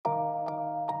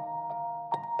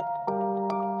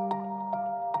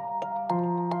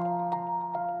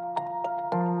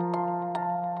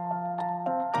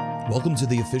Welcome to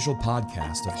the official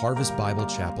podcast of Harvest Bible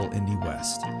Chapel, Indy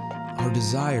West. Our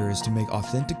desire is to make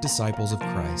authentic disciples of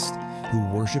Christ who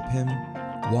worship Him,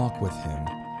 walk with Him,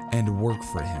 and work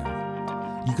for Him.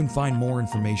 You can find more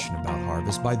information about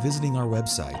Harvest by visiting our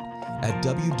website at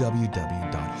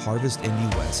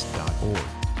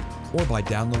www.harvestindywest.org or by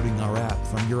downloading our app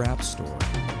from your app store.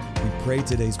 We pray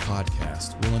today's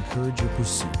podcast will encourage your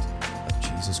pursuit of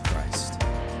Jesus Christ.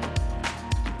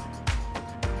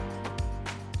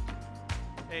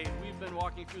 Hey, we've been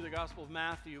walking through the Gospel of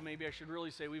Matthew. Maybe I should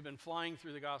really say we've been flying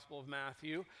through the Gospel of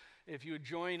Matthew. If you would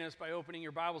join us by opening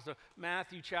your Bibles to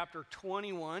Matthew chapter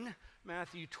 21.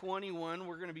 Matthew 21,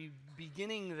 we're going to be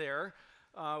beginning there.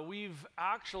 We've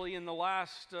actually, in the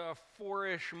last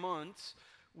 4-ish months,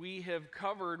 we have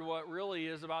covered what really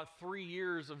is about 3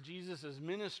 years of Jesus'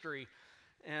 ministry.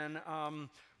 And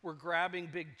we're grabbing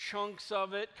big chunks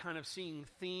of it, kind of seeing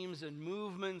themes and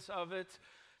movements of it.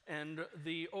 And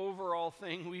the overall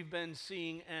thing we've been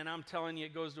seeing, and I'm telling you,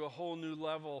 it goes to a whole new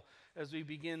level as we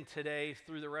begin today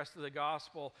through the rest of the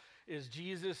gospel, is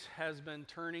Jesus has been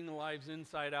turning lives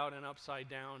inside out and upside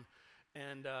down.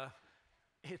 And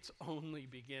it's only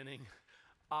beginning.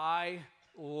 I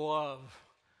love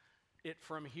it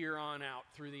from here on out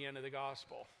through the end of the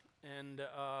gospel. And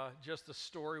just the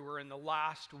story, we're in the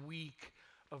last week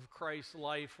of Christ's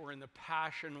life. We're in the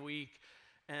Passion Week.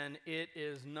 And it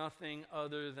is nothing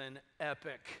other than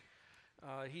epic.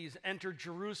 He's entered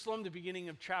Jerusalem, the beginning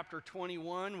of chapter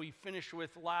 21. We finished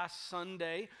with last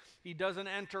Sunday. He doesn't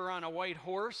enter on a white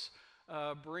horse,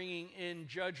 bringing in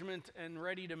judgment and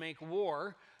ready to make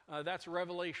war. That's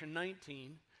Revelation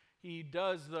 19. He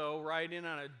does, though, ride in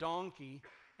on a donkey,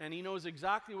 and he knows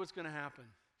exactly what's going to happen.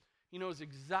 He knows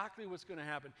exactly what's going to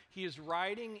happen. He is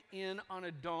riding in on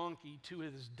a donkey to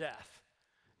his death,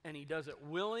 and he does it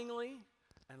willingly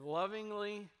and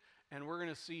lovingly, and we're going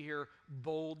to see here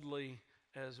boldly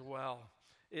as well.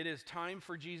 It is time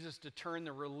for Jesus to turn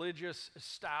the religious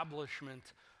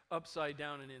establishment upside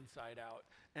down and inside out,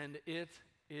 and it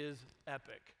is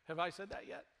epic. Have I said that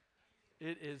yet?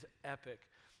 It is epic.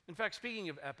 In fact, speaking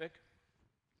of epic,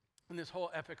 in this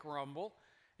whole epic rumble,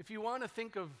 if you want to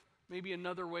think of maybe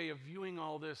another way of viewing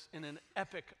all this in an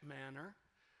epic manner,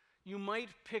 you might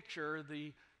picture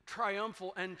the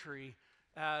triumphal entry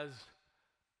as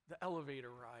the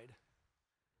elevator ride.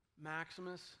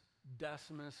 Maximus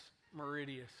Decimus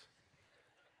Meridius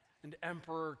and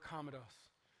Emperor Commodus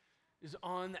is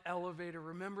on the elevator.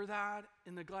 Remember that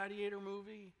in the Gladiator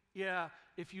movie? Yeah,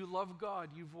 if you love God,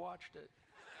 you've watched it.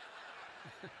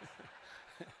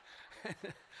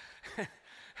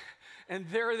 And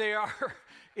there they are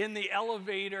in the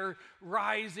elevator,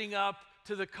 rising up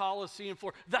to the Colosseum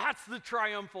floor. That's the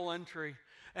triumphal entry.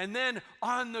 And then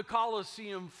on the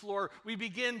Colosseum floor, we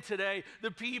begin today.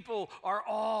 The people are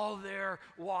all there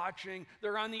watching.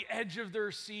 They're on the edge of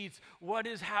their seats. What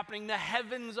is happening? The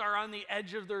heavens are on the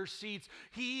edge of their seats.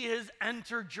 He has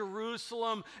entered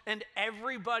Jerusalem, and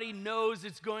everybody knows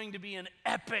it's going to be an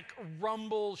epic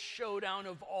rumble showdown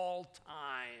of all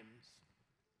times.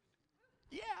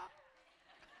 Yeah.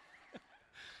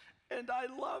 And I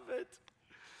love it.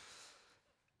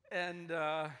 And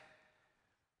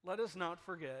let us not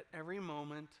forget every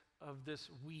moment of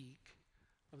this week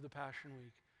of the Passion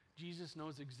Week. Jesus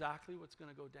knows exactly what's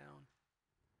going to go down.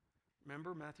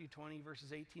 Remember Matthew 20,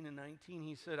 verses 18 and 19?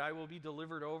 He said, I will be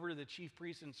delivered over to the chief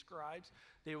priests and scribes.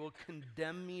 They will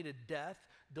condemn me to death,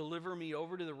 deliver me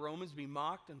over to the Romans, be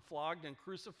mocked and flogged and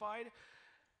crucified,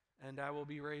 and I will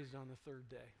be raised on the third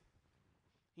day.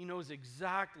 He knows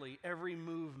exactly every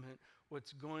movement,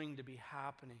 what's going to be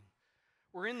happening.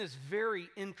 We're in this very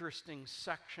interesting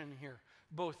section here,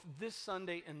 both this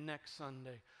Sunday and next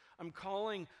Sunday. I'm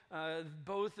calling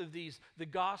both of these the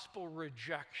gospel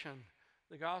rejection.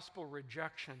 The gospel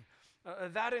rejection.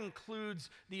 That includes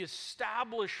the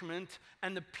establishment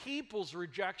and the people's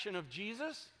rejection of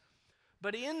Jesus.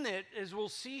 But in it, as we'll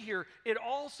see here, it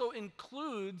also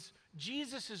includes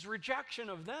Jesus' rejection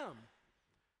of them.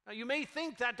 Now, you may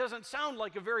think that doesn't sound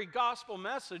like a very gospel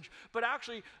message, but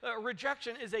actually,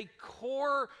 rejection is a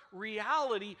core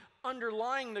reality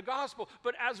underlying the gospel.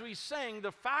 But as we sang,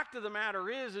 the fact of the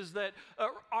matter is that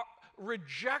our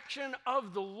rejection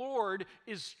of the Lord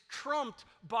is trumped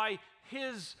by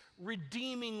His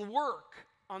redeeming work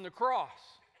on the cross.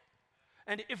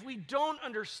 And if we don't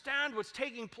understand what's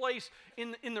taking place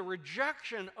in the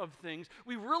rejection of things,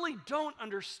 we really don't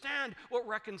understand what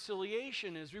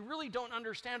reconciliation is. We really don't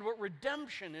understand what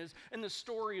redemption is in the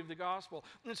story of the gospel.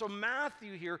 And so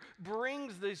Matthew here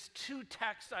brings these two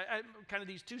texts, kind of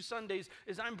these two Sundays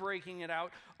as I'm breaking it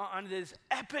out, on this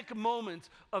epic moment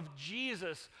of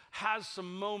Jesus has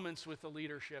some moments with the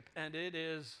leadership, and it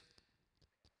is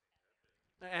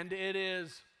And it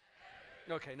is,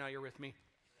 okay, now you're with me.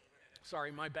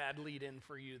 Sorry, my bad lead in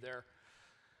for you there.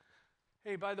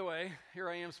 Hey, by the way, here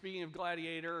I am speaking of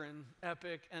Gladiator and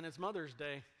Epic, and it's Mother's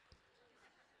Day.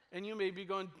 And you may be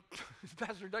going,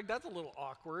 Pastor Doug, that's a little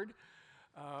awkward.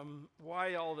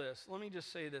 Why all this? Let me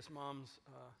just say this, moms,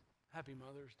 happy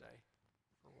Mother's Day,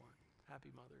 for one. Happy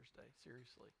Mother's Day,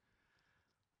 seriously.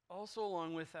 Also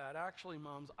along with that, actually,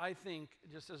 moms, I think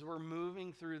just as we're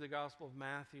moving through the Gospel of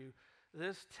Matthew,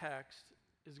 this text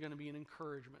is going to be an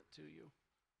encouragement to you.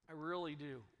 I really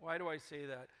do. Why do I say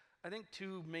that? I think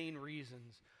two main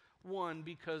reasons. One,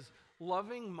 because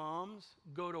loving moms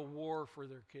go to war for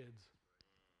their kids.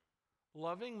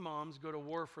 Loving moms go to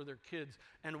war for their kids.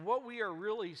 And what we are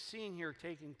really seeing here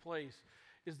taking place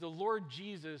is the Lord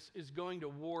Jesus is going to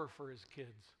war for his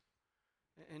kids.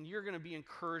 And you're going to be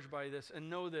encouraged by this. And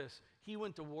know this, he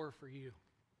went to war for you.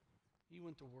 He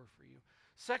went to war for you.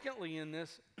 Secondly, in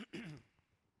this,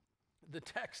 the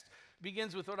text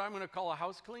begins with what I'm going to call a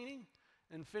house cleaning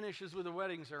and finishes with a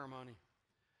wedding ceremony.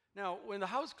 Now, when the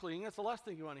house cleaning, that's the last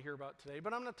thing you want to hear about today,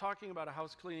 but I'm not talking about a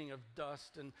house cleaning of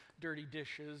dust and dirty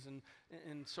dishes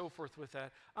and so forth with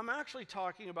that. I'm actually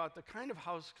talking about the kind of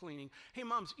house cleaning. Hey,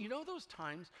 moms, you know those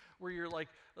times where you're like,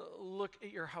 look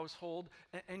at your household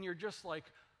and you're just like,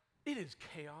 it is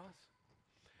chaos.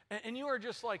 And you are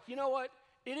just like, you know what?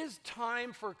 It is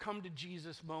time for a come to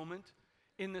Jesus moment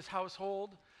in this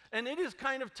household. And it is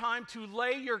kind of time to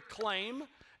lay your claim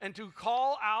and to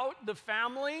call out the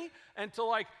family and to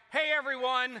like, hey,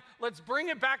 everyone, let's bring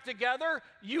it back together.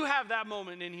 You have that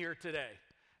moment in here today.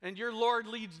 And your Lord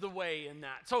leads the way in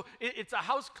that. So it's a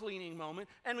house cleaning moment.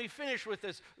 And we finish with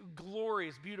this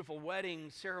glorious, beautiful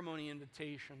wedding ceremony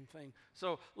invitation thing.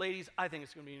 So, ladies, I think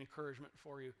it's going to be an encouragement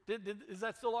for you. Is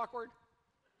that still awkward?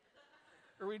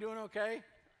 Are we doing okay?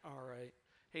 All right.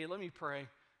 Hey, let me pray.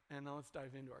 And now let's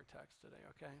dive into our text today,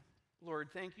 okay? Lord,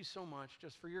 thank you so much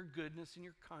just for your goodness and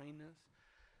your kindness.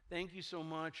 Thank you so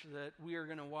much that we are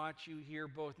going to watch you here,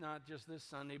 both not just this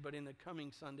Sunday, but in the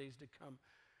coming Sundays to come.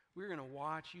 We're going to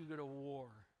watch you go to war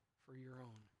for your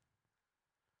own.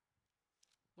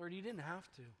 Lord, you didn't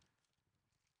have to.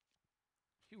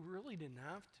 You really didn't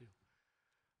have to,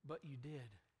 but you did.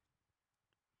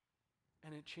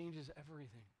 And it changes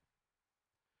everything.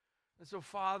 And so,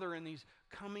 Father, in these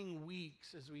coming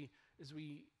weeks, as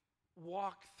we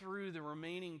walk through the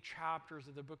remaining chapters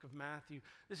of the book of Matthew,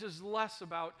 this is less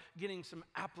about getting some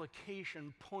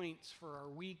application points for our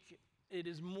week. It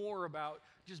is more about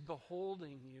just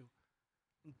beholding you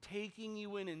and taking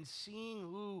you in and seeing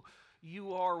who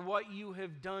you are, what you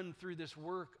have done through this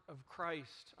work of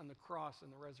Christ on the cross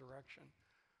and the resurrection.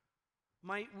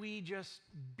 Might we just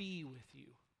be with you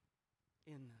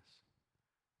in this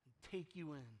and take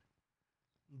you in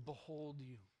and behold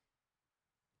you.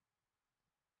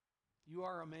 You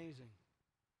are amazing,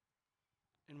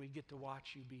 and we get to watch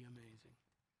you be amazing.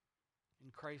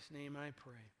 In Christ's name I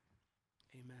pray,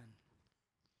 amen.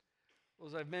 Well,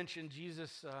 as I've mentioned,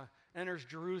 Jesus enters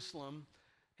Jerusalem,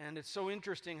 and it's so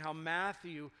interesting how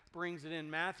Matthew brings it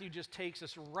in. Matthew just takes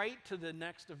us right to the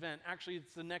next event. Actually,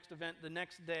 it's the next event, the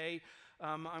next day.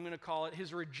 I'm going to call it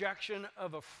his rejection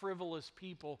of a frivolous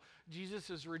people.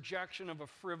 Jesus' rejection of a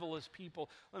frivolous people.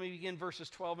 Let me begin verses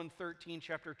 12 and 13,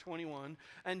 chapter 21.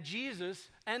 And Jesus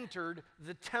entered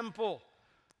the temple.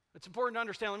 It's important to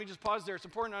understand, let me just pause there. It's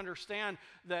important to understand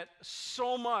that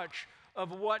so much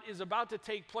of what is about to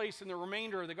take place in the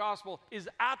remainder of the gospel is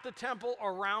at the temple,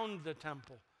 around the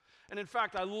temple. And in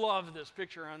fact, I love this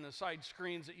picture on the side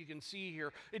screens that you can see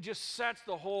here. It just sets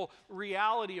the whole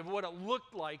reality of what it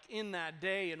looked like in that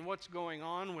day and what's going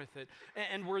on with it.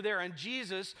 And we're there. And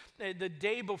Jesus, the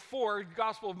day before, the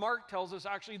Gospel of Mark tells us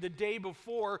actually the day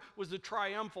before was the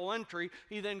triumphal entry.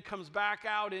 He then comes back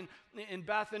out in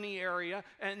Bethany area,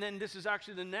 and then this is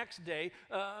actually the next day.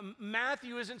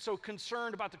 Matthew isn't so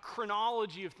concerned about the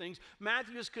chronology of things.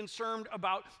 Matthew is concerned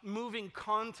about moving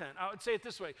content. I would say it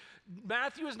this way.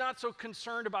 Matthew is not so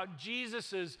concerned about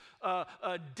Jesus's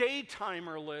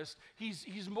daytimer list.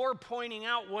 He's more pointing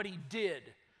out what he did.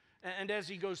 And as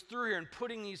he goes through here and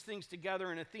putting these things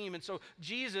together in a theme. And so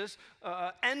Jesus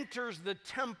enters the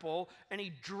temple, and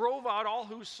he drove out all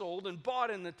who sold and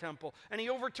bought in the temple. And he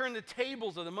overturned the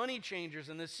tables of the money changers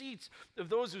and the seats of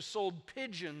those who sold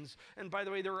pigeons. And by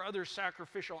the way, there were other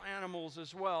sacrificial animals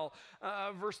as well.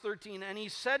 Verse 13, and he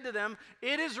said to them,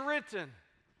 it is written,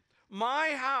 my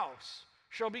house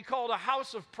shall be called a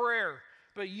house of prayer,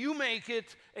 but you make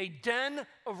it a den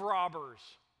of robbers.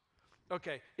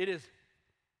 Okay, it is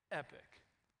epic.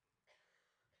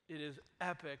 It is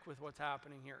epic with what's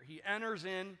happening here. He enters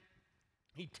in,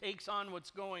 he takes on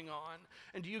what's going on.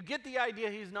 And do you get the idea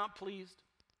he's not pleased?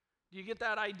 Do you get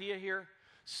that idea here?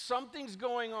 Something's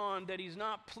going on that he's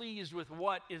not pleased with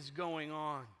what is going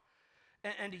on.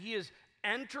 And he is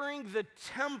entering the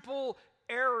temple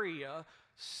area,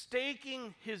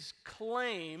 staking his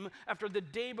claim after the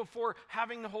day before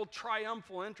having the whole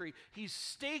triumphal entry. He's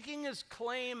staking his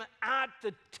claim at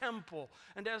the temple.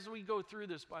 And as we go through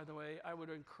this, by the way, I would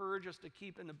encourage us to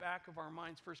keep in the back of our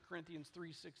minds 1 Corinthians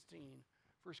 3:16.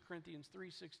 1 Corinthians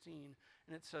 3:16,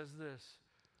 and it says this,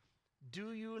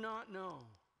 "Do you not know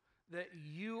that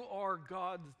you are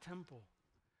God's temple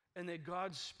and that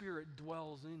God's Spirit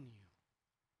dwells in you?"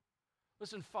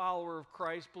 Listen, follower of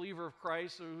Christ, believer of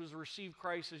Christ, who's received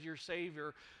Christ as your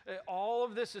Savior, all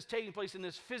of this is taking place in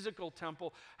this physical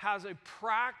temple, has a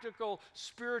practical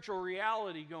spiritual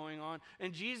reality going on,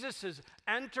 and Jesus has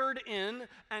entered in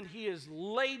and he has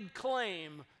laid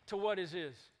claim to what is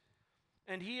his.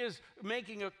 And he is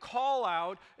making a call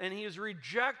out, and he is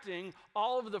rejecting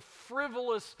all of the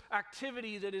frivolous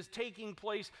activity that is taking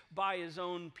place by his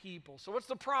own people. So what's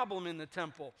the problem in the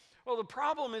temple? Well, the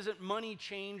problem isn't money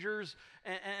changers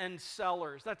and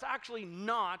sellers. That's actually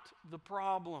not the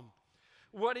problem.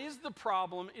 What is the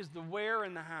problem is the where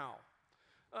and the how.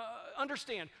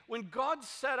 Understand, when God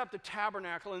set up the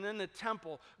tabernacle and then the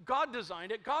temple, God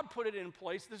designed it, God put it in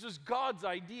place. This is God's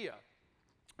idea.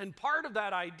 And part of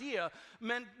that idea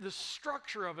meant the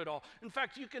structure of it all. In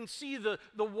fact, you can see the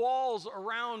walls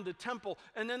around the temple,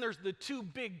 and then there's the two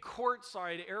big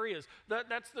courtside areas.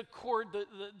 That's the court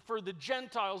for the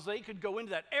Gentiles. They could go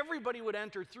into that. Everybody would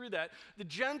enter through that. The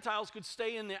Gentiles could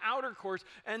stay in the outer courts,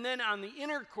 and then on the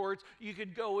inner courts, you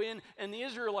could go in, and the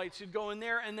Israelites could go in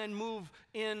there and then move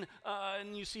in,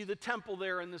 and you see the temple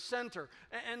there in the center.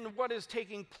 And what is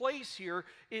taking place here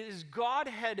is God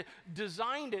had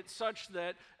designed it such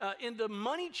that in the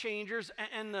money changers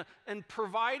and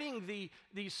providing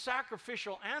these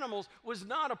sacrificial animals was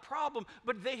not a problem,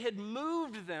 but they had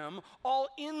moved them all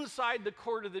inside the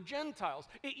court of the Gentiles.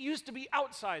 It used to be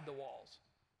outside the walls.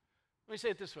 Let me say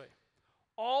it this way.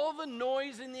 All the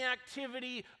noise and the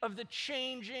activity of the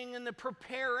changing and the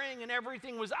preparing and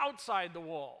everything was outside the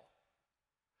wall.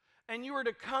 And you were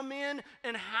to come in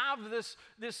and have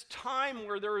this time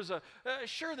where there was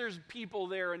sure there's people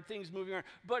there and things moving around,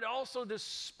 but also this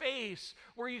space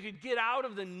where you could get out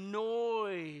of the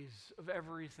noise of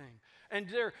everything and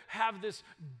there have this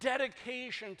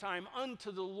dedication time unto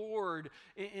the Lord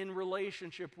in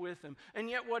relationship with Him. And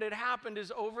yet what had happened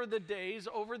is over the days,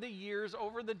 over the years,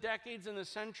 over the decades and the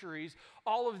centuries,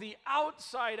 all of the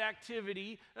outside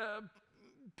activity,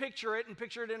 picture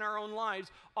it in our own lives,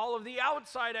 all of the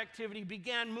outside activity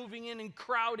began moving in and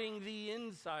crowding the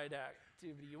inside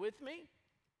activity. You with me?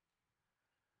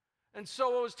 And so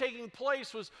what was taking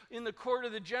place was in the court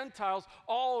of the Gentiles,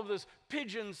 all of this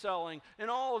pigeon selling and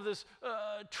all of this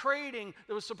trading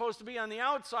that was supposed to be on the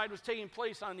outside was taking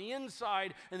place on the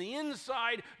inside, and the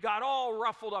inside got all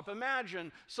ruffled up.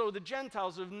 Imagine, so the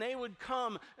Gentiles, when they would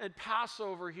come at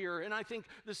Passover here, and I think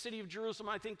the city of Jerusalem,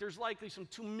 I think there's likely some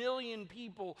 2 million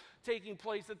people taking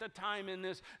place at the time in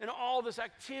this, and all this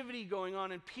activity going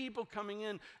on and people coming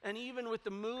in, and even with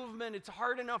the movement, it's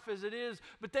hard enough as it is,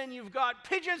 but then you've got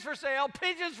pigeons for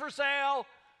sale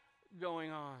going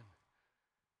on.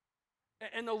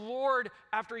 And the Lord,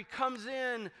 after He comes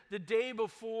in the day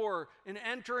before and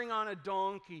entering on a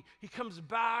donkey, He comes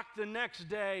back the next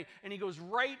day and He goes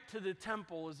right to the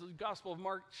temple, as the Gospel of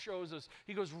Mark shows us.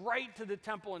 He goes right to the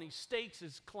temple and He stakes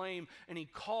His claim and He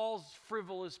calls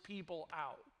frivolous people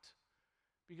out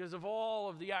because of all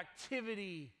of the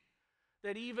activity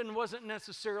that even wasn't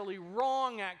necessarily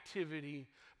wrong activity,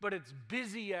 but it's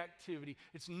busy activity,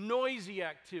 it's noisy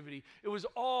activity. It was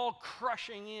all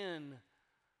crushing in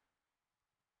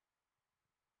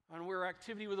on where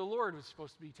activity with the Lord was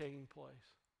supposed to be taking place.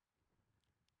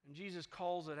 And Jesus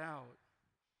calls it out.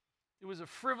 It was a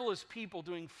frivolous people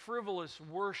doing frivolous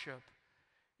worship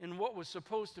in what was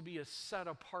supposed to be a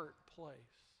set-apart place.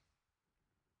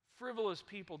 Frivolous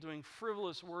people doing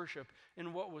frivolous worship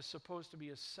in what was supposed to be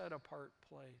a set-apart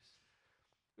place.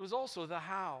 It was also the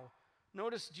how.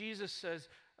 Notice Jesus says,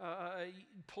 he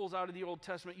pulls out of the Old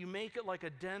Testament, you make it like a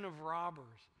den of robbers.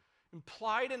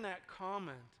 Implied in that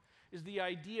comment is the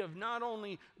idea of not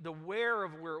only the where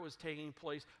of where it was taking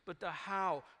place, but the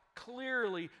how.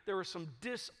 Clearly, there was some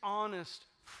dishonest,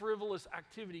 frivolous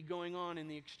activity going on in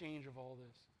the exchange of all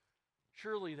this.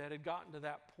 Surely that had gotten to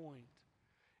that point.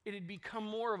 It had become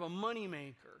more of a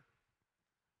moneymaker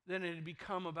than it had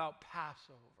become about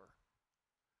Passover.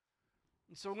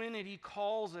 And so in it, He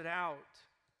calls it out.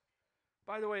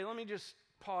 By the way, let me just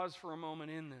pause for a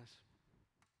moment in this.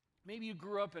 Maybe you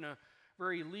grew up in a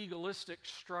very legalistic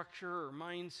structure or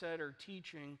mindset or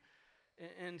teaching,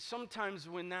 And sometimes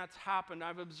when that's happened,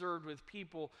 I've observed with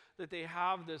people that they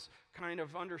have this kind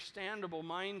of understandable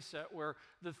mindset where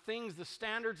the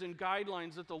standards and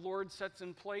guidelines that the Lord sets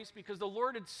in place, because the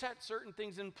Lord had set certain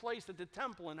things in place at the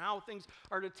temple and how things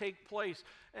are to take place.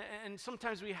 And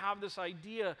sometimes we have this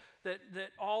idea that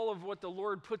all of what the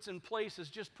Lord puts in place is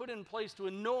just put in place to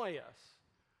annoy us.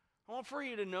 I want for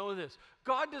you to know this.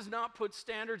 God does not put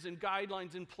standards and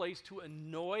guidelines in place to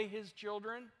annoy his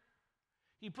children.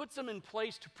 He puts them in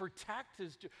place to protect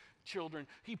his children.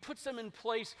 He puts them in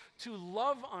place to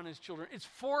love on his children. It's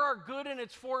for our good and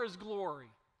it's for his glory.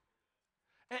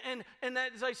 And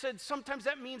that, as I said, sometimes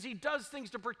that means he does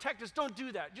things to protect us. Don't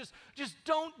do that. Just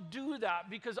don't do that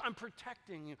because I'm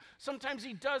protecting you. Sometimes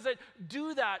he does it,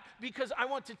 do that because I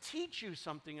want to teach you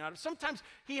something out of it. Sometimes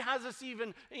he has us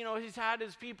even, he's had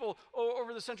his people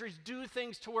over the centuries do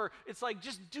things to where it's like,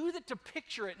 just do that to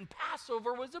picture it. And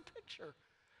Passover was a picture.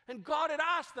 And God had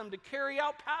asked them to carry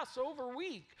out Passover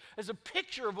week as a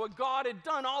picture of what God had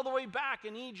done all the way back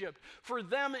in Egypt. For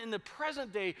them in the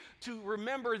present day to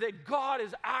remember that God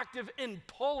is active in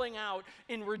pulling out,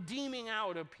 in redeeming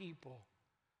out a people.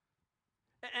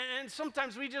 And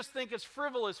sometimes we just think it's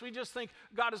frivolous. We just think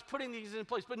God is putting these in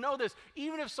place. But know this,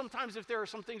 even if there are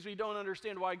some things we don't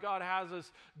understand why God has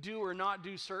us do or not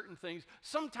do certain things,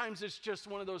 sometimes it's just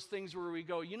one of those things where we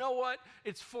go, you know what?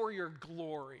 It's for your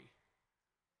glory.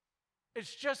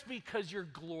 It's just because you're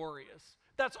glorious.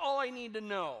 That's all I need to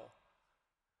know.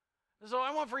 So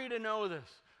I want for you to know this.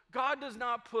 God does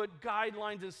not put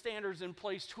guidelines and standards in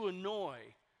place to annoy.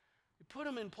 He put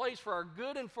them in place for our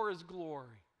good and for his glory.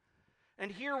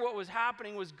 And here what was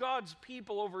happening was God's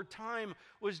people over time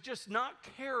was just not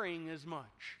caring as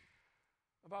much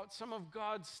about some of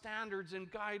God's standards and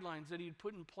guidelines that he'd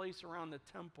put in place around the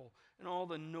temple, and all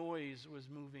the noise was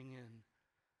moving in.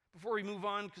 Before we move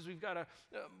on, because we've got a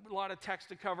lot of text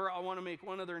to cover, I want to make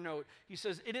one other note. He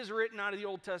says, it is written out of the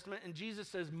Old Testament, and Jesus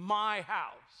says, my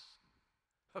house.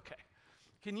 Okay,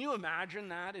 can you imagine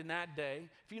that in that day?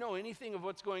 If you know anything of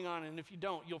what's going on, and if you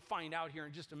don't, you'll find out here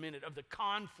in just a minute of the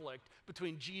conflict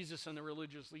between Jesus and the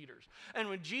religious leaders. And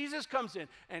when Jesus comes in,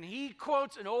 and he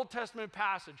quotes an Old Testament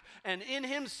passage, and in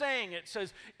him saying it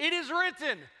says, it is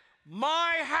written,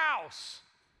 my house.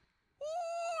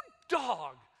 Ooh,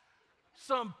 dog.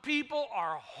 Some people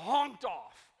are honked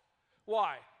off.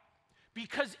 Why?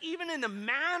 Because even in the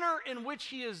manner in which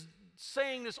he is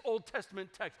saying this Old Testament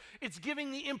text, it's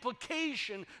giving the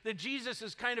implication that Jesus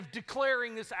is kind of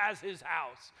declaring this as his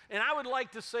house. And I would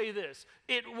like to say this,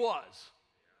 it was.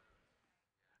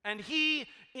 And he,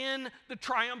 in the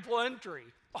triumphal entry,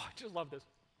 I just love this.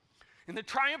 In the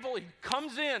triumphal, he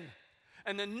comes in,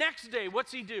 and the next day,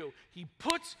 what's he do? He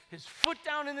puts his foot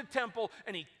down in the temple,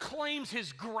 and he claims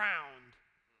his ground.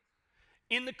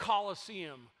 In the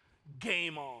Colosseum,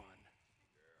 game on.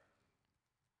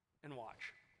 And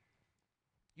watch.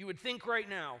 You would think right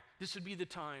now, this would be the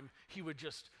time he would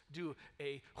just do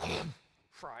a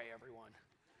fry everyone.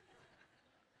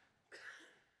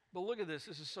 But look at this.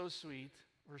 This is so sweet.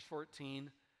 Verse 14.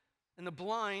 And the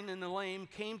blind and the lame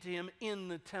came to him in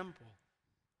the temple,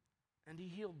 and he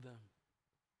healed them.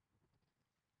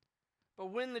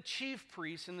 But when the chief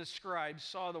priests and the scribes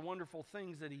saw the wonderful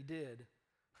things that he did,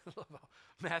 I love how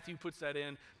Matthew puts that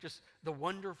in, just the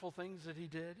wonderful things that he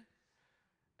did.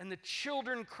 And the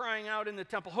children crying out in the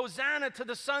temple, Hosanna to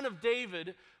the Son of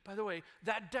David. By the way,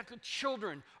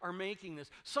 children are making this.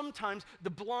 Sometimes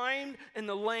the blind and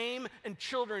the lame and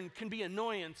children can be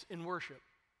annoyance in worship.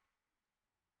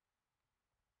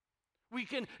 We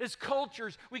can, as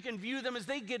cultures, we can view them as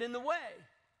they get in the way.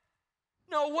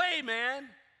 No way, man.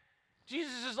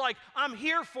 Jesus is like, I'm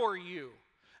here for you.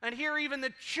 And here even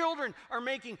the children are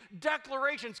making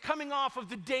declarations coming off of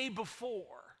the day before.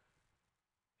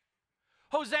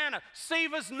 Hosanna,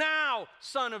 save us now,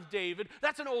 Son of David.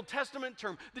 That's an Old Testament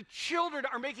term. The children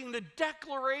are making the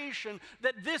declaration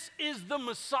that this is the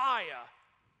Messiah.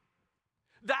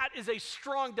 That is a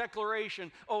strong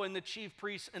declaration. Oh, and the chief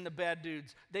priests and the bad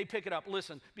dudes, they pick it up.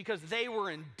 Listen, because they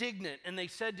were indignant and they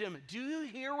said to him, do you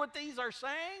hear what these are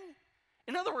saying?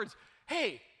 In other words,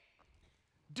 hey,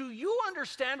 do you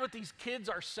understand what these kids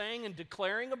are saying and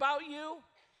declaring about you?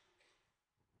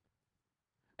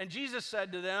 And Jesus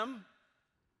said to them,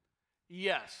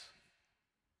 yes.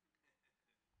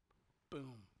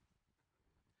 Boom.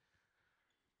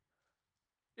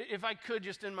 If I could,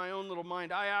 just in my own little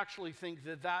mind, I actually think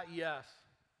that yes,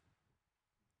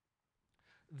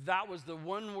 that was the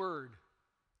one word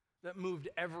that moved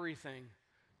everything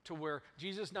to where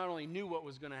Jesus not only knew what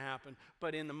was going to happen,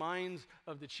 but in the minds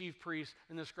of the chief priests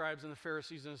and the scribes and the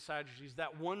Pharisees and the Sadducees,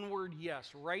 that one word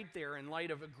yes, right there, in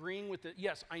light of agreeing with it,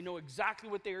 yes, I know exactly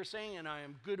what they are saying and I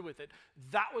am good with it.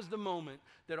 That was the moment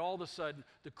that all of a sudden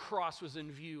the cross was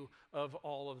in view of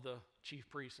all of the chief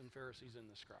priests and Pharisees and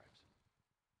the scribes.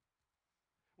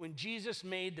 When Jesus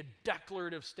made the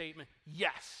declarative statement,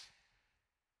 yes,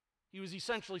 he was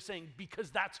essentially saying,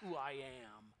 because that's who I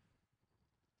am.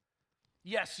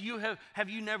 Yes, have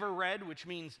you never read, which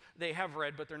means they have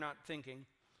read, but they're not thinking.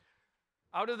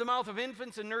 Out of the mouth of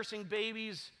infants and nursing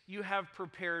babies, you have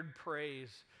prepared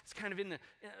praise. It's kind of in the,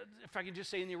 if I can just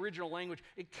say in the original language,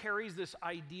 it carries this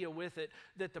idea with it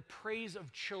that the praise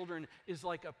of children is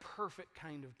like a perfect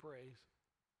kind of praise.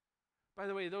 By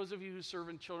the way, those of you who serve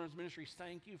in children's ministries,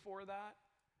 thank you for that.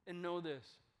 And know this.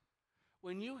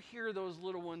 When you hear those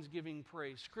little ones giving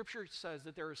praise, Scripture says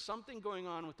that there is something going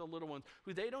on with the little ones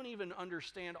who they don't even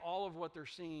understand all of what they're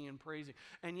singing and praising,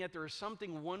 and yet there is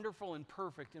something wonderful and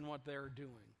perfect in what they're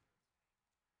doing.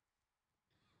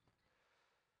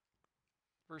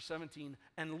 Verse 17,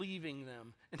 and leaving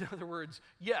them. In other words,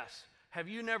 yes, have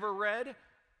you never read?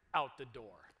 Out the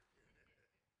door.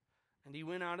 And he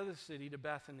went out of the city to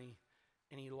Bethany,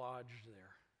 and he lodged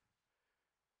there.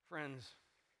 Friends,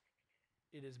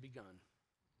 it has begun.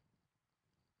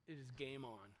 It is game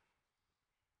on.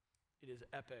 It is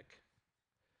epic.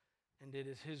 And it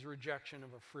is his rejection of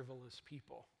a frivolous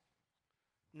people.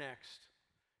 Next,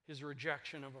 his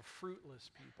rejection of a fruitless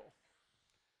people.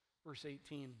 Verse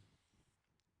 18.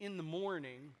 In the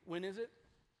morning, when is it?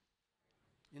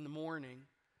 In the morning,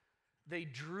 they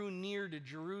drew near to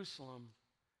Jerusalem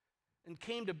and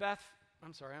came to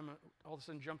all of a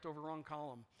sudden jumped over wrong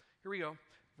column. Here we go.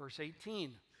 Verse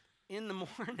 18. In the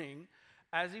morning,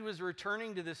 as he was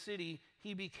returning to the city,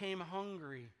 he became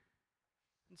hungry.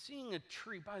 And seeing a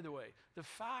tree, by the way, the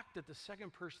fact that the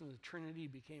second person of the Trinity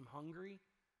became hungry,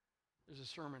 there's a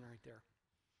sermon right there,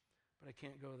 but I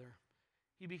can't go there.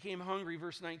 He became hungry,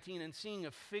 verse 19, and seeing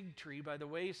a fig tree by the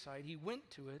wayside, he went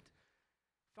to it,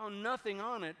 found nothing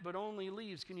on it but only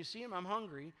leaves. Can you see him? I'm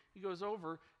hungry. He goes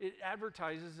over, it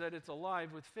advertises that it's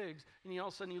alive with figs, and all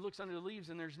of a sudden he looks under the leaves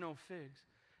and there's no figs.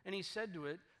 And he said to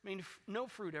it, may no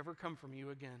fruit ever come from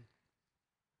you again.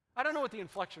 I don't know what the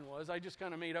inflection was. I just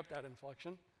kind of made up that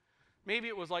inflection. Maybe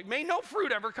it was like, may no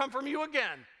fruit ever come from you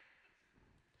again.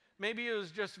 Maybe it was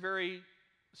just very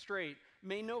straight.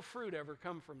 May no fruit ever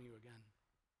come from you again.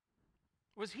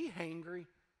 Was he hangry?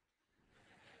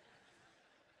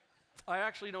 I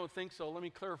actually don't think so. Let me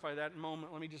clarify that in a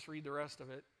moment. Let me just read the rest of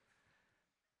it.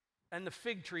 And the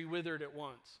fig tree withered at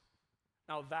once.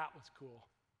 Now that was cool.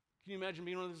 Can you imagine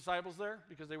being one of the disciples there?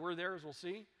 Because they were there, as we'll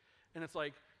see. And it's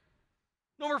like,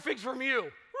 no more figs from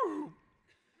you. Woo!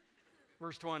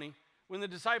 Verse 20. When the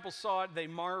disciples saw it, they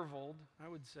marveled, I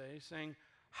would say, saying,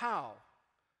 how?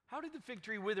 How did the fig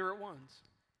tree wither at once?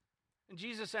 And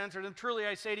Jesus answered them, truly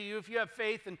I say to you, if you have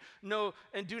faith and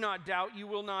do not doubt, you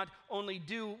will not only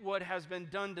do what has been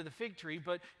done to the fig tree,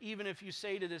 but even if you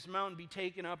say to this mountain, be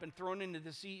taken up and thrown into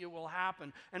the sea, it will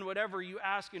happen. And whatever you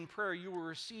ask in prayer, you will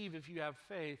receive if you have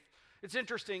faith. It's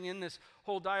interesting in this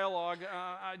whole dialogue,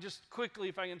 just quickly,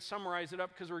 if I can summarize it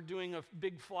up, because we're doing a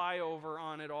big flyover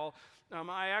on it all.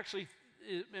 I actually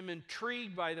am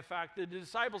intrigued by the fact that the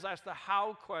disciples asked the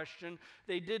how question.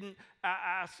 They didn't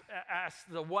ask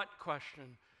the what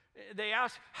question. They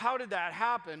asked, how did that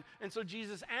happen? And so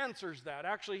Jesus answers that.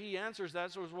 Actually, he answers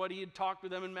that. So it was what he had talked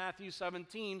with them in Matthew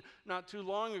 17 not too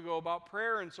long ago about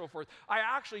prayer and so forth. I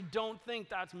actually don't think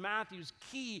that's Matthew's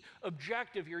key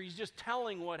objective here. He's just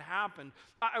telling what happened.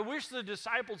 I wish the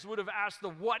disciples would have asked the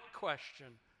what question.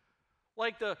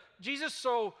 Like Jesus,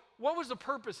 so what was the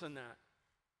purpose in that?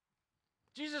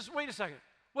 Jesus, wait a second.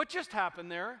 What just happened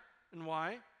there and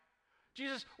why?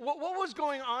 Jesus, what was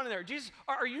going on in there? Jesus,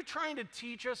 are you trying to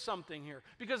teach us something here?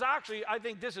 Because actually, I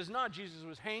think this is not Jesus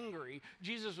was hangry.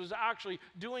 Jesus was actually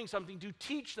doing something to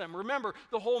teach them. Remember,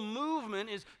 the whole movement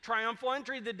is triumphal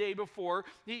entry the day before,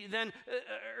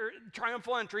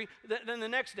 triumphal entry, then the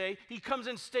next day, he comes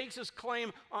and stakes his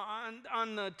claim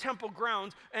on the temple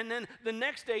grounds, and then the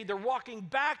next day, they're walking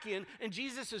back in, and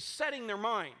Jesus is setting their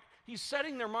mind. He's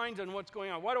setting their minds on what's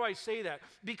going on. Why do I say that?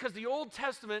 Because the Old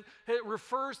Testament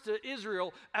refers to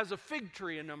Israel as a fig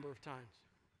tree a number of times.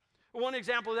 One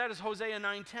example of that is Hosea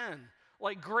 9:10.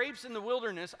 Like grapes in the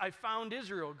wilderness, I found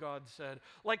Israel, God said.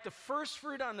 Like the first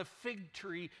fruit on the fig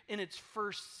tree in its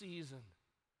first season.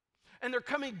 And they're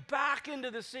coming back into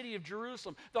the city of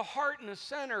Jerusalem, the heart and the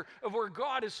center of where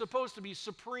God is supposed to be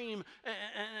supreme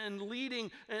and leading,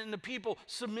 and the people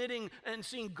submitting and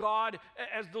seeing God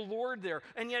as the Lord there.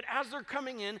 And yet, as they're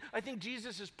coming in, I think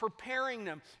Jesus is preparing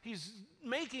them. He's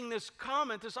making this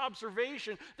comment, this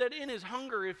observation, that in his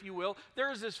hunger, if you will,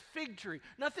 there is this fig tree.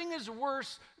 Nothing is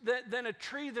worse than a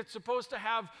tree that's supposed to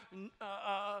have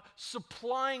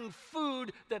supplying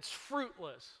food that's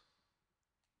fruitless.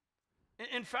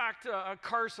 In fact,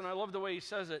 Carson, I love the way he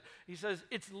says it. He says,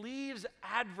 its leaves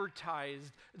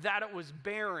advertised that it was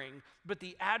bearing, but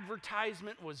the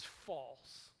advertisement was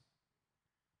false.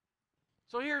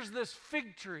 So here's this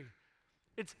fig tree.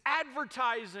 It's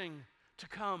advertising to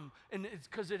come, and it's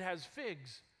because it has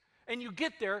figs. And you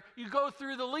get there, you go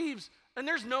through the leaves, and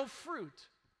there's no fruit.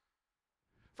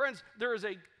 Friends, there is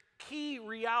a key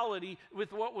reality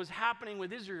with what was happening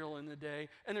with Israel in the day,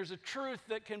 and there's a truth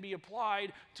that can be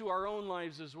applied to our own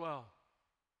lives as well.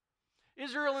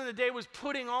 Israel in the day was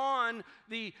putting on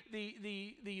the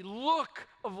look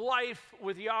of life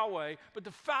with Yahweh, but the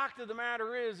fact of the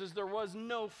matter is there was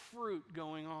no fruit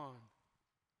going on.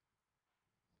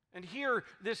 And here,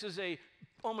 this is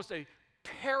almost a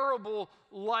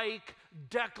parable-like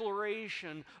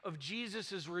declaration of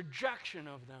Jesus' rejection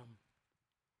of them.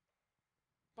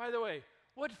 By the way,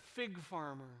 what fig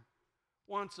farmer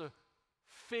wants a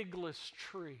figless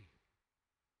tree?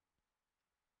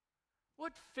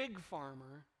 What fig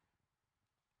farmer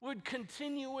would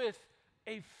continue with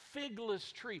a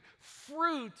figless tree?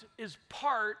 Fruit is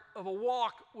part of a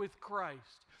walk with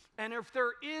Christ. And if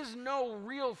there is no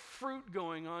real fruit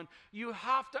going on, you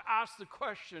have to ask the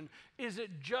question, is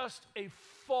it just a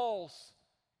false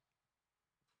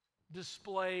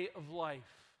display of life?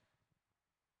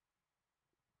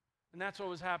 And that's what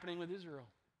was happening with Israel.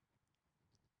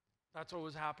 That's what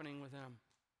was happening with them.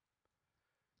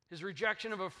 His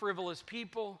rejection of a frivolous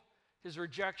people, his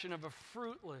rejection of a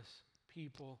fruitless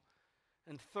people.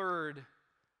 And third,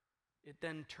 it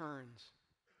then turns.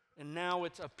 And now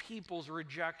it's a people's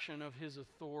rejection of his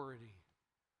authority.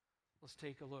 Let's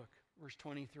take a look. Verse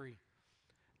 23.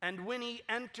 And when he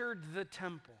entered the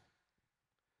temple,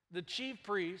 the chief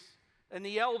priests and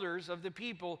the elders of the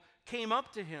people came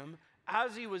up to him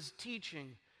as he was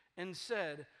teaching and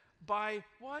said, by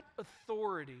what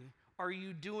authority are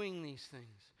you doing these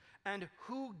things? And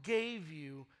who gave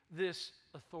you this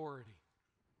authority?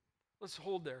 Let's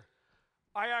hold there.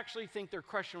 I actually think their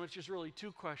question, which is really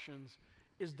two questions,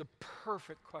 is the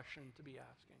perfect question to be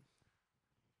asking.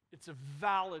 It's a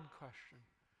valid question.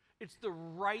 It's the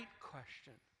right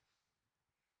question.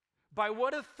 By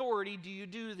what authority do you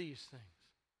do these things?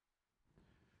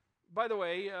 By the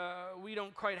way, we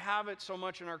don't quite have it so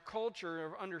much in our culture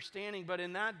of understanding, but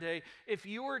in that day, if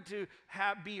you were to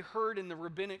be heard in the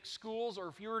rabbinic schools, or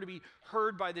if you were to be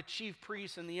heard by the chief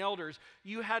priests and the elders,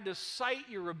 you had to cite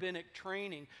your rabbinic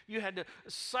training. You had to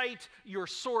cite your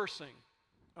sourcing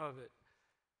of it.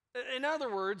 In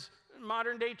other words, in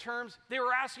modern day terms, they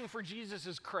were asking for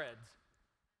Jesus' creds.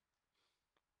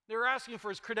 They were asking for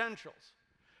his credentials.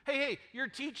 Hey, you're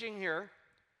teaching here.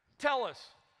 Tell us,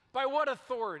 by what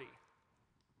authority?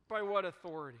 By what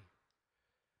authority?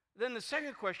 Then the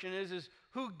second question is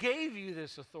who gave you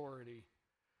this authority?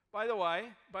 By the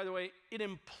way, it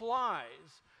implies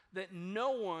that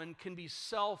no one can be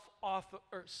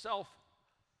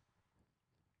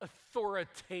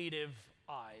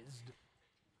self-authoritativized.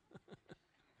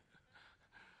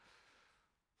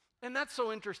 And that's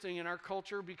so interesting in our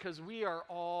culture because we are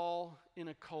all in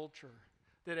a culture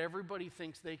that everybody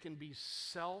thinks they can be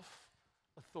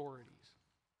self-authorities.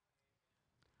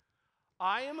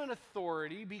 I am an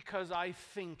authority because I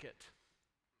think it.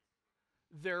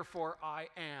 Therefore, I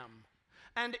am.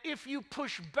 And if you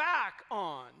push back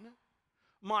on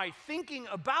my thinking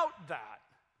about that,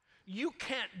 you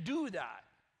can't do that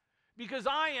because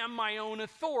I am my own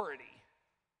authority.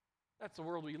 That's the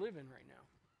world we live in right now.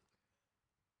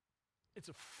 It's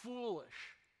a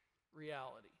foolish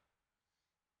reality.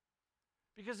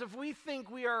 Because if we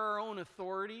think we are our own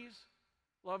authorities,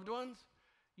 loved ones,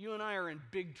 you and I are in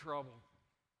big trouble.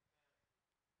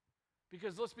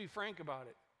 Because let's be frank about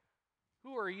it.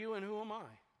 Who are you and who am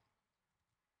I?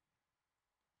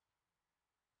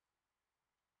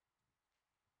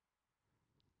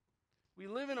 We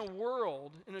live in a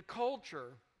world, in a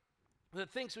culture that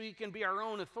thinks we can be our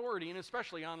own authority, and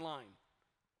especially online.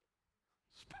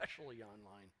 Especially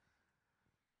online.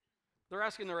 They're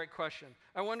asking the right question.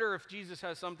 I wonder if Jesus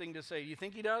has something to say. Do you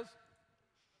think he does?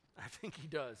 I think he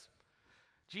does.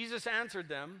 Jesus answered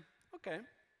them, okay,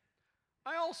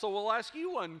 I also will ask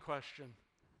you one question.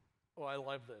 Oh, I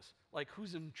love this. Like,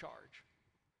 who's in charge?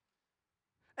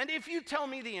 And if you tell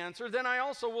me the answer, then I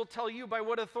also will tell you by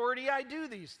what authority I do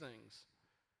these things.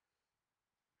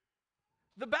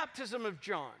 The baptism of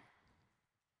John,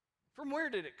 from where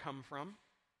did it come from?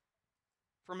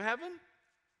 From heaven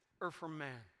or from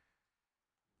man?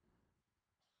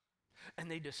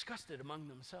 And they discussed it among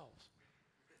themselves.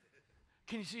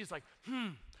 Can you see? It's like,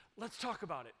 let's talk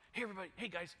about it. Hey, everybody. Hey,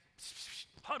 guys.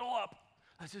 Huddle up.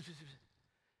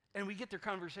 And we get their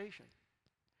conversation.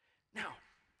 Now,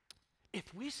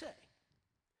 if we say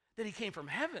that he came from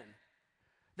heaven,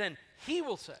 then he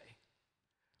will say,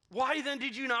 why then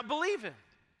did you not believe him?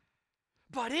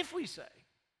 But if we say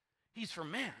he's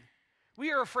from man,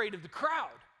 we are afraid of the crowd.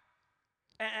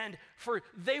 And for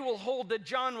they will hold that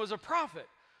John was a prophet.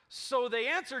 So they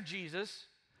answered Jesus,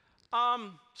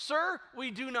 sir, we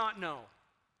do not know.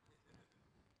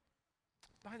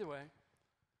 By the way,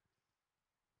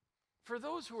 for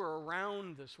those who are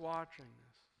around this, watching this,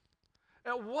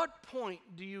 at what point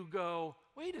do you go,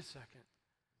 wait a second,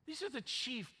 these are the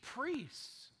chief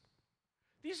priests.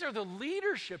 These are the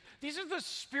leadership. These are the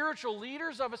spiritual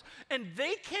leaders of us. And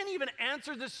they can't even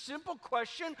answer this simple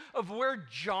question of where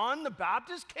John the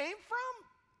Baptist came from?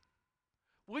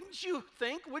 Wouldn't you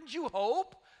think, wouldn't you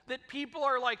hope that people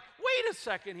are like, wait a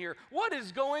second here, what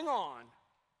is going on?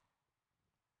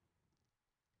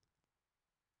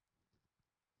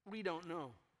 We don't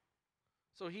know.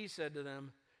 So he said to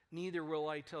them, neither will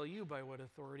I tell you by what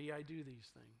authority I do these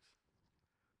things.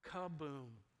 Kaboom.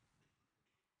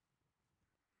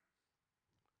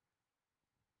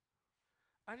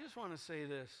 I just want to say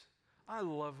this. I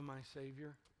love my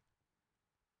Savior.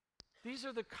 These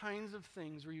are the kinds of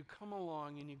things where you come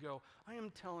along and you go, I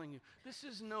am telling you, this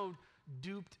is no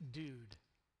duped dude.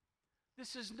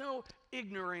 This is no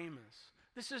ignoramus.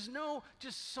 This is no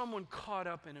just someone caught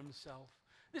up in himself.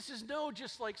 This is no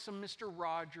just like some Mr.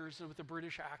 Rogers with a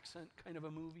British accent kind of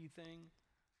a movie thing.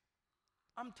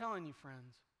 I'm telling you,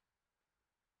 friends,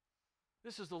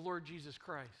 this is the Lord Jesus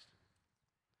Christ.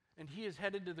 And he is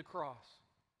headed to the cross.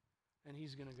 And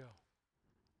he's going to go.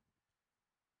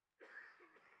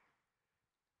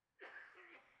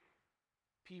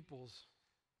 People's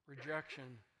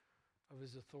rejection of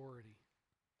his authority.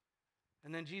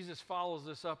 And then Jesus follows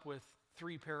this up with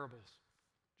 3 parables.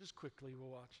 Just quickly, we'll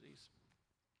watch these.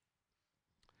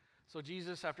 So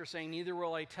Jesus, after saying, neither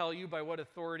will I tell you by what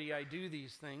authority I do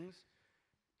these things,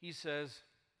 he says,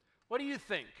 what do you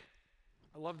think?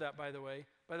 I love that, by the way.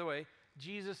 By the way,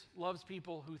 Jesus loves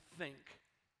people who think.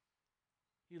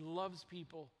 He loves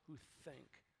people who think.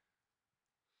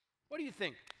 What do you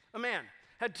think? A man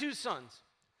had 2 sons.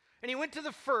 And he went to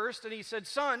the first and he said,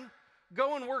 son,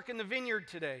 go and work in the vineyard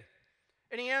today.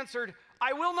 And he answered,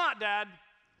 I will not, Dad.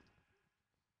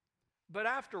 But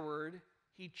afterward,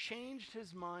 he changed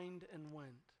his mind and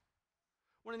went.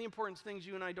 One of the important things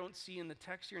you and I don't see in the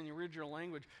text here in the original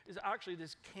language is actually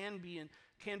this can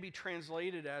be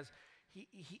translated as,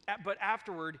 but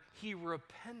afterward, he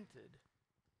repented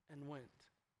and went.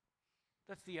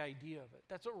 That's the idea of it.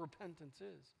 That's what repentance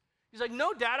is. He's like,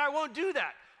 no, Dad, I won't do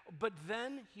that. But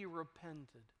then he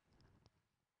repented.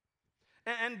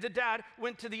 And the dad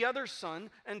went to the other son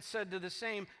and said to the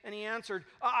same, and he answered,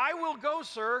 I will go,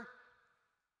 sir.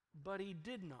 But he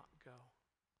did not go.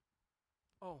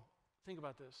 Oh, think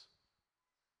about this.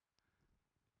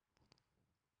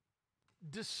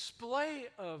 Display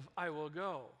of I will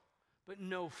go, but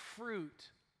no fruit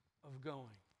of going.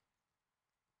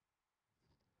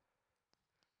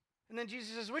 And then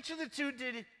Jesus says, which of the 2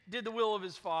 did the will of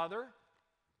his father?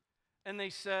 And they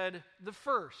said, the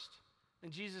first.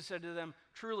 And Jesus said to them,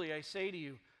 truly I say to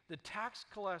you, the tax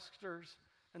collectors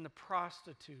and the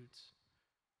prostitutes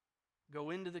go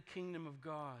into the kingdom of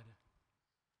God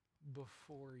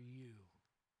before you.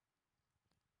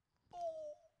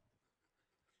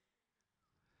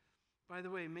 By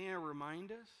the way, may I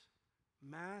remind us,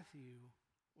 Matthew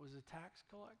was a tax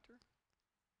collector.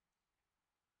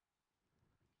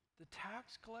 The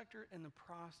tax collector and the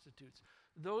prostitutes,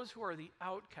 those who are the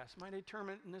outcasts, might I term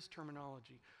it in this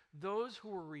terminology, those who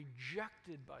were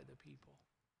rejected by the people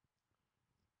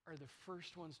are the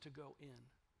first ones to go in.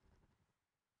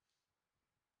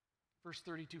 Verse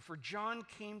 32, for John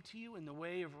came to you in the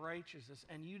way of righteousness,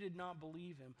 and you did not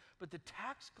believe him. But the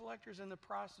tax collectors and the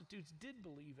prostitutes did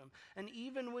believe him. And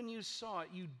even when you saw it,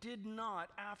 you did not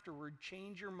afterward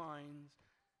change your minds.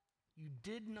 You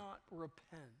did not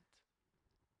repent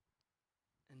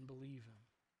and believe him.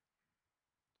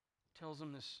 Tells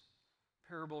them this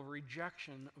parable of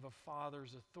rejection of a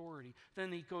father's authority.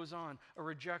 Then he goes on, a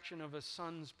rejection of a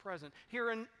son's presence.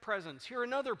 Here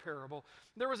another parable.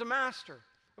 There was a master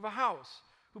of a house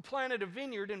who planted a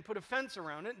vineyard and put a fence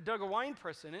around it, and dug a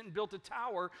winepress in it, and built a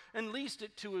tower and leased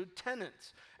it to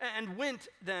tenants, and went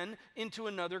then into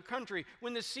another country.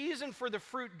 When the season for the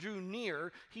fruit drew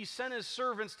near, he sent his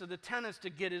servants to the tenants to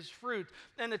get his fruit.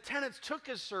 And the tenants took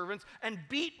his servants and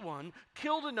beat one,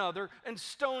 killed another, and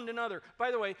stoned another.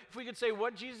 By the way, if we could say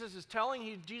what Jesus is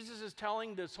telling, Jesus is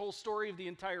telling this whole story of the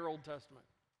entire Old Testament.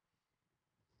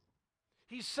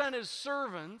 He sent his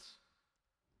servants,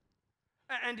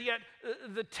 and yet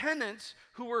the tenants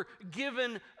who were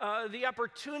given the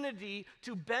opportunity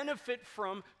to benefit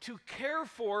from, to care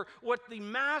for what the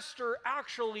master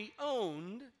actually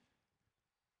owned,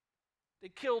 they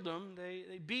killed them,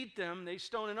 they beat them, they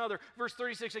stoned another. Verse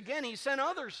 36, again, he sent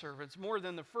other servants more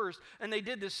than the first, and they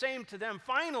did the same to them.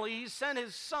 Finally, he sent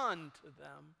his son to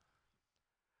them.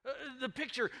 The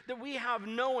picture that we have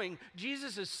knowing,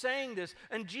 Jesus is saying this,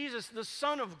 and Jesus, the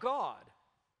Son of God.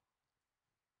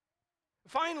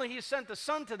 Finally, he sent the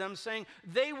son to them, saying,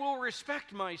 they will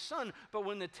respect my son. But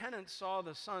when the tenants saw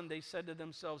the son, they said to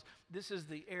themselves, this is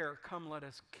the heir. Come, let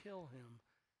us kill him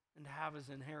and have his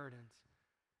inheritance.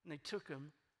 And they took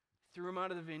him, threw him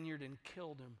out of the vineyard, and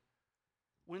killed him.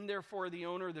 When therefore the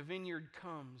owner of the vineyard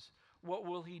comes, what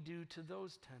will he do to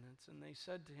those tenants? And they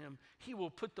said to him, he will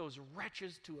put those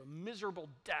wretches to a miserable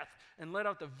death and let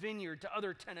out the vineyard to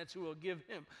other tenants who will give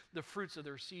him the fruits of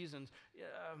their seasons.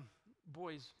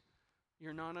 Boys,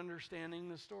 you're not understanding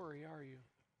the story, are you?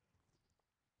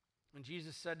 And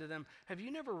Jesus said to them, have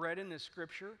you never read in the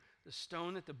scripture, the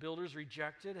stone that the builders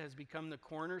rejected has become the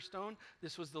cornerstone?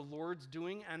 This was the Lord's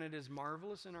doing, and it is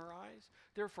marvelous in our eyes.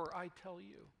 Therefore, I tell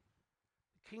you,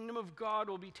 the kingdom of God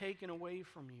will be taken away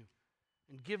from you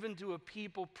and given to a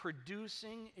people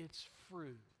producing its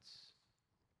fruits.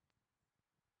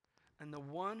 And the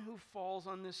one who falls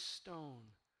on this stone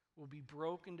will be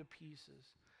broken to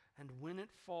pieces. And when it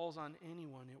falls on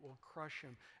anyone, it will crush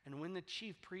him. And when the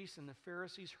chief priests and the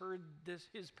Pharisees heard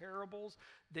his parables,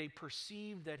 they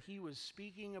perceived that he was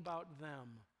speaking about them.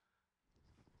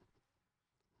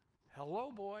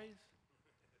 Hello, boys.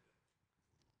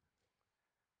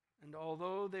 And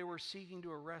although they were seeking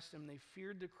to arrest him, they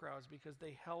feared the crowds because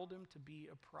they held him to be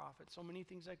a prophet. So many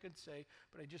things I could say,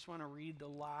 but I just want to read the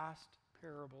last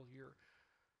parable here.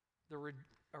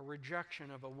 A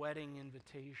rejection of a wedding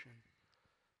invitation.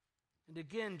 And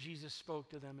again, Jesus spoke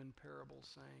to them in parables,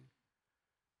 saying,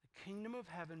 the kingdom of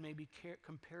heaven may be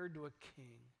compared to a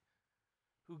king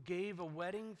who gave a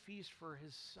wedding feast for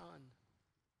his son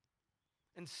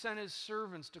and sent his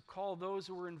servants to call those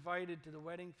who were invited to the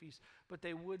wedding feast, but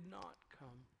they would not come.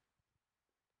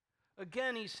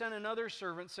 Again, he sent another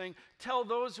servant, saying, tell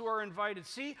those who are invited,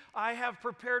 see, I have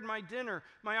prepared my dinner.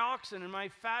 My oxen and my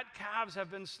fat calves have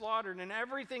been slaughtered, and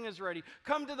everything is ready.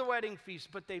 Come to the wedding feast.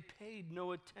 But they paid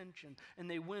no attention, and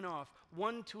they went off,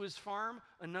 one to his farm,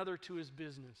 another to his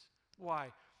business. Why?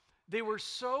 They were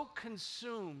so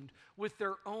consumed with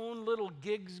their own little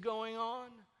gigs going on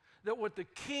that what the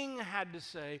king had to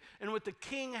say and what the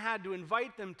king had to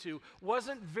invite them to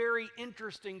wasn't very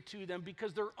interesting to them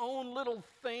because their own little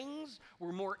things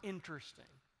were more interesting.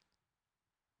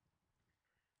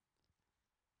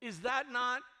 Is that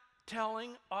not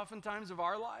telling oftentimes of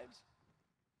our lives?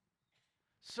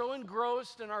 So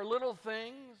engrossed in our little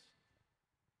things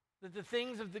that the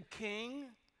things of the king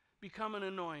become an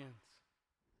annoyance.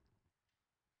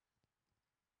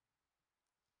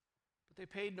 They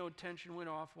paid no attention, went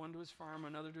off, one to his farm,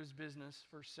 another to his business.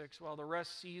 Verse 6, while the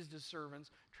rest seized his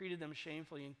servants, treated them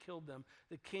shamefully, and killed them.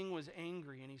 The king was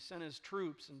angry, and he sent his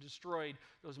troops and destroyed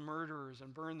those murderers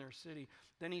and burned their city.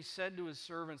 Then he said to his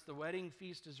servants, the wedding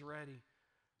feast is ready,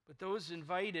 but those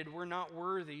invited were not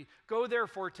worthy. Go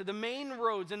therefore to the main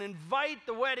roads and invite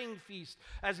the wedding feast,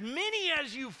 as many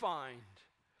as you find.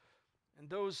 And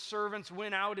those servants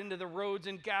went out into the roads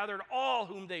and gathered all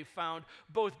whom they found,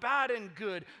 both bad and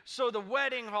good. So the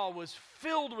wedding hall was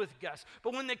filled with guests.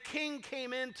 But when the king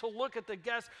came in to look at the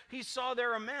guests, he saw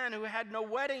there a man who had no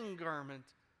wedding garment.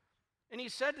 And he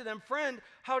said to them, friend,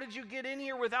 how did you get in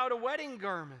here without a wedding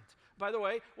garment? By the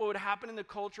way, what would happen in the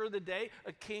culture of the day,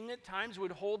 a king at times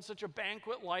would hold such a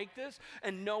banquet like this,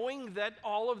 and knowing that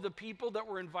all of the people that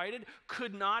were invited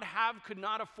could not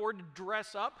afford to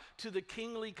dress up to the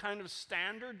kingly kind of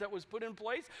standard that was put in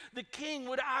place, the king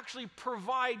would actually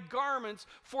provide garments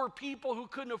for people who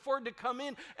couldn't afford to come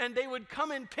in, and they would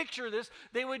come in, picture this,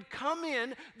 they would come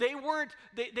in, they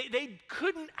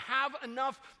couldn't have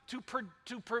enough to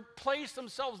place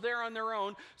themselves there on their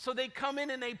own, so they come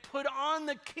in and they put on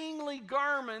the kingly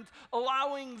garment,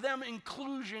 allowing them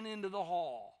inclusion into the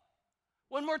hall.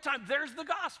 One more time, there's the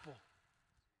gospel.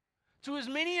 To as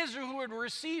many as who would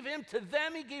receive him, to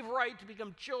them he gave right to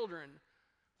become children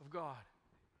of God.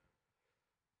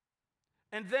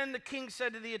 And then the king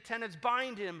said to the attendants,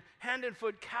 "Bind him hand and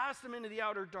foot, cast him into the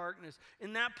outer darkness.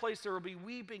 In that place there will be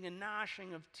weeping and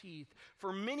gnashing of teeth.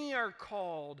 For many are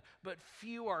called, but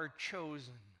few are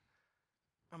chosen."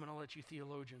 I'm going to let you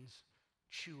theologians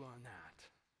chew on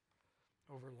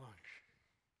that over lunch.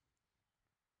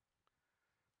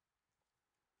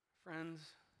 Friends,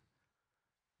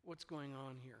 what's going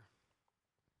on here?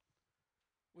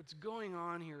 What's going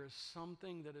on here is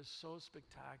something that is so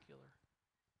spectacular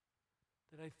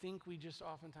that I think we just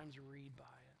oftentimes read by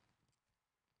it.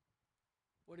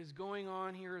 What is going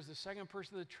on here is the second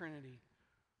person of the Trinity.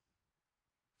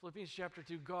 Philippians chapter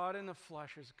 2, God in the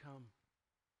flesh has come.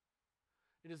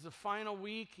 It is the final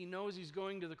week. He knows he's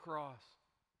going to the cross.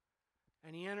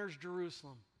 And he enters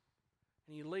Jerusalem.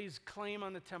 And he lays claim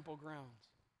on the temple grounds.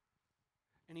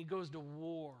 And he goes to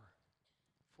war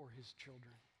for his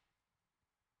children.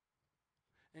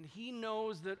 And he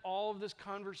knows that all of this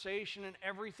conversation and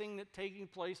everything that's taking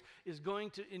place is going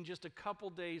to, in just a couple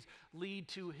days, lead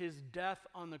to his death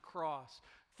on the cross.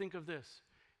 Think of this.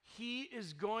 He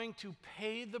is going to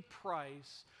pay the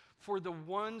price for the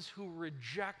ones who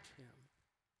reject him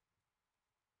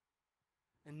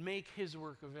and make his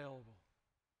work available.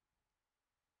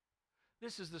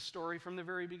 This is the story from the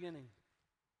very beginning.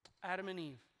 Adam and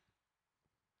Eve,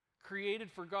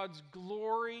 created for God's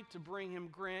glory, to bring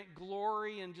him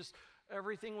glory, and just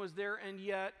everything was there, and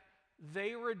yet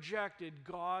they rejected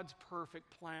God's perfect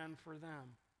plan for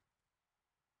them.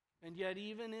 And yet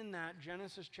even in that,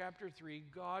 Genesis chapter 3,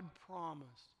 God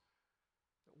promised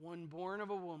that one born of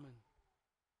a woman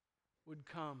would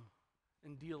come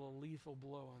and deal a lethal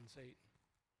blow on Satan.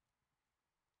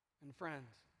 And friends,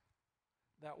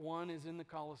 that one is in the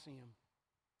Colosseum,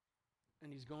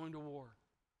 and he's going to war.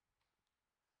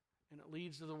 And it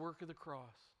leads to the work of the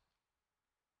cross,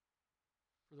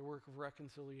 for the work of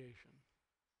reconciliation.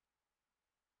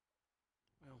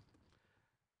 Well,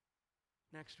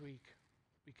 next week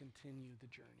we continue the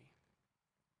journey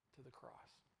to the cross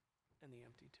and the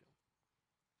empty tomb.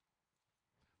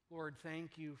 Lord,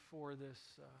 thank you for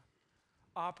this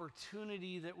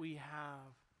opportunity that we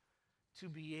have to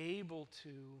be able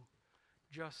to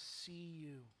just see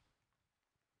you.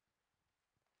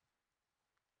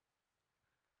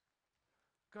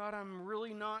 God, I'm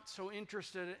really not so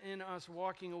interested in us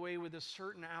walking away with a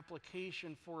certain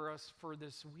application for us for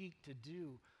this week to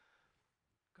do.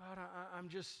 God, I'm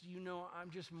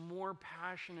just more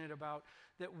passionate about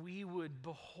that we would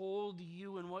behold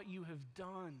you and what you have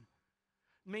done.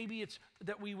 Maybe it's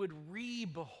that we would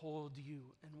re-behold you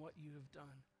and what you have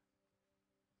done.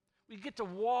 We get to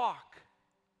walk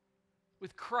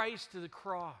with Christ to the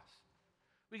cross.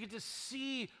 We get to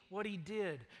see what he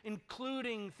did,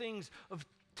 including things of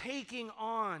taking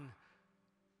on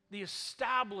the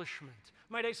establishment,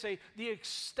 might I say, the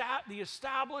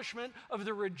establishment of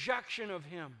the rejection of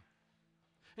him.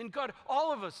 And God,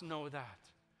 all of us know that.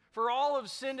 For all have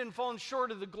sinned and fallen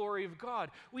short of the glory of God.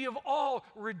 We have all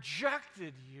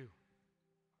rejected you.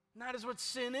 And that is what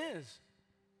sin is.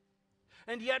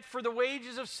 And yet, for the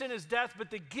wages of sin is death, but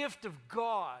the gift of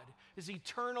God is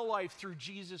eternal life through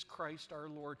Jesus Christ our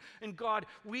Lord. And God,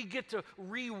 we get to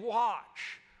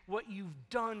rewatch what you've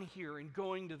done here in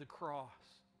going to the cross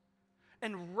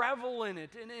and revel in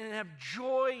it and have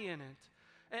joy in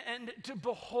it and to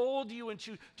behold you and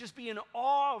to just be in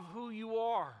awe of who you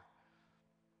are.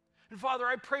 And Father,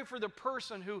 I pray for the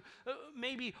person who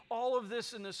maybe all of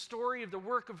this in the story of the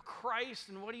work of Christ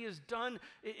and what he has done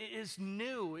is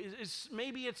new.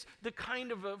 Maybe it's the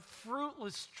kind of a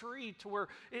fruitless tree to where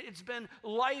it's been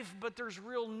life, but there's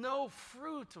real no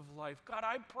fruit of life. God,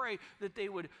 I pray that they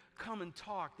would come and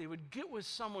talk. They would get with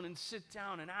someone and sit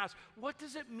down and ask, what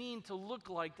does it mean to look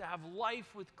like to have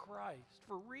life with Christ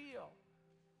for real?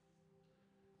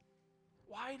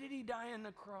 Why did he die on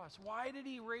the cross? Why did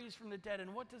he raise from the dead?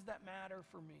 And what does that matter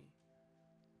for me?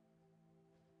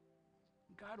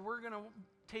 God, we're going to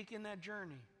take in that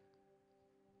journey.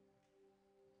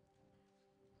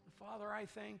 Father, I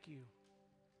thank you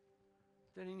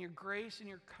that in your grace and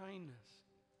your kindness,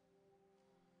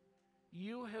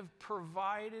 you have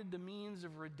provided the means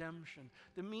of redemption,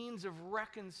 the means of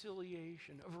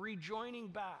reconciliation, of rejoining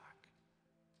back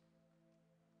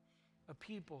a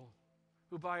people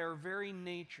who by our very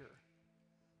nature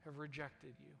have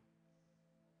rejected you.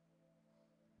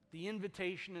 The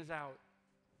invitation is out.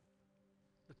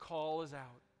 The call is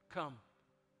out. Come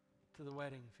to the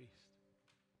wedding feast.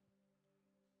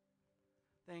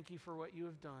 Thank you for what you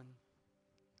have done.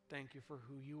 Thank you for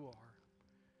who you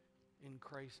are. In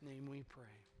Christ's name we pray.